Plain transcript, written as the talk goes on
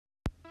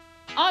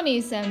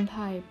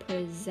Ami-senpai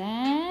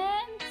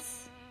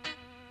presents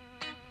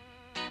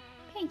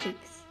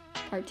Pancakes,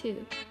 Part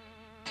 2.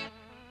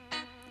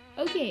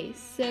 Okay,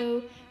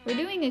 so we're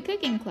doing a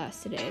cooking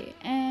class today,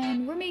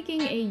 and we're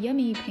making a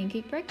yummy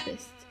pancake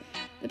breakfast.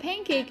 The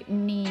pancake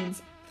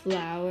needs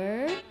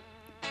flour,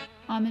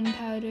 almond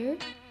powder,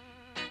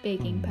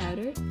 baking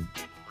powder,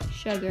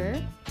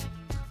 sugar,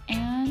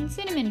 and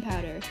cinnamon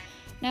powder.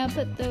 Now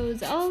put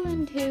those all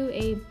into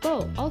a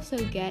bowl. Also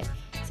get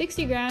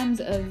 60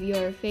 grams of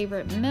your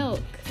favorite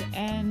milk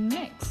and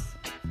mix.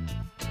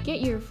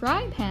 Get your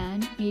fry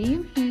pan,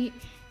 medium heat,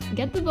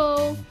 get the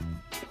bowl,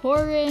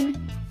 pour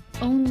in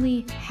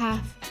only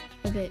half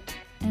of it,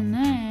 and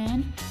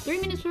then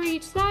 3 minutes for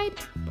each side,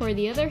 pour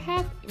the other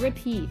half,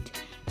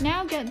 repeat.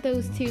 Now get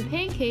those 2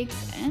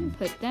 pancakes and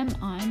put them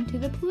onto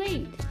the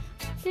plate.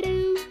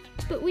 Ta-da!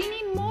 But we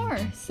need more,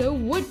 so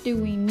what do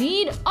we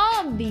need?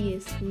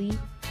 Obviously,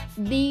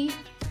 the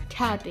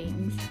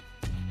toppings.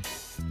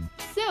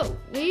 So,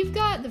 we've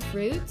got the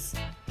fruits,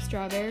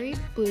 strawberry,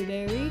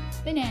 blueberry,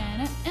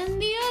 banana,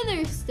 and the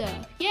other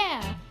stuff,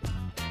 yeah!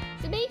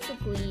 So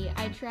basically,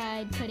 I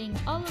tried putting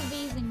all of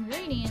these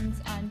ingredients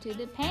onto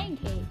the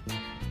pancake,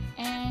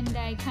 and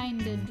I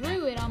kinda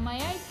drew it on my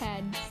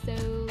iPad,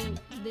 so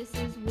this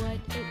is what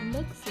it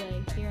looks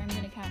like. Here, I'm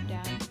gonna count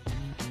down.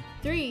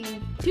 3,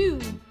 2,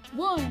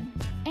 1,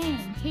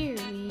 and here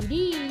it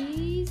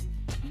is!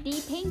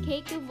 The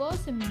pancake of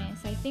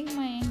awesomeness. I think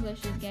my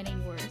English is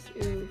getting worse.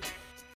 Oof.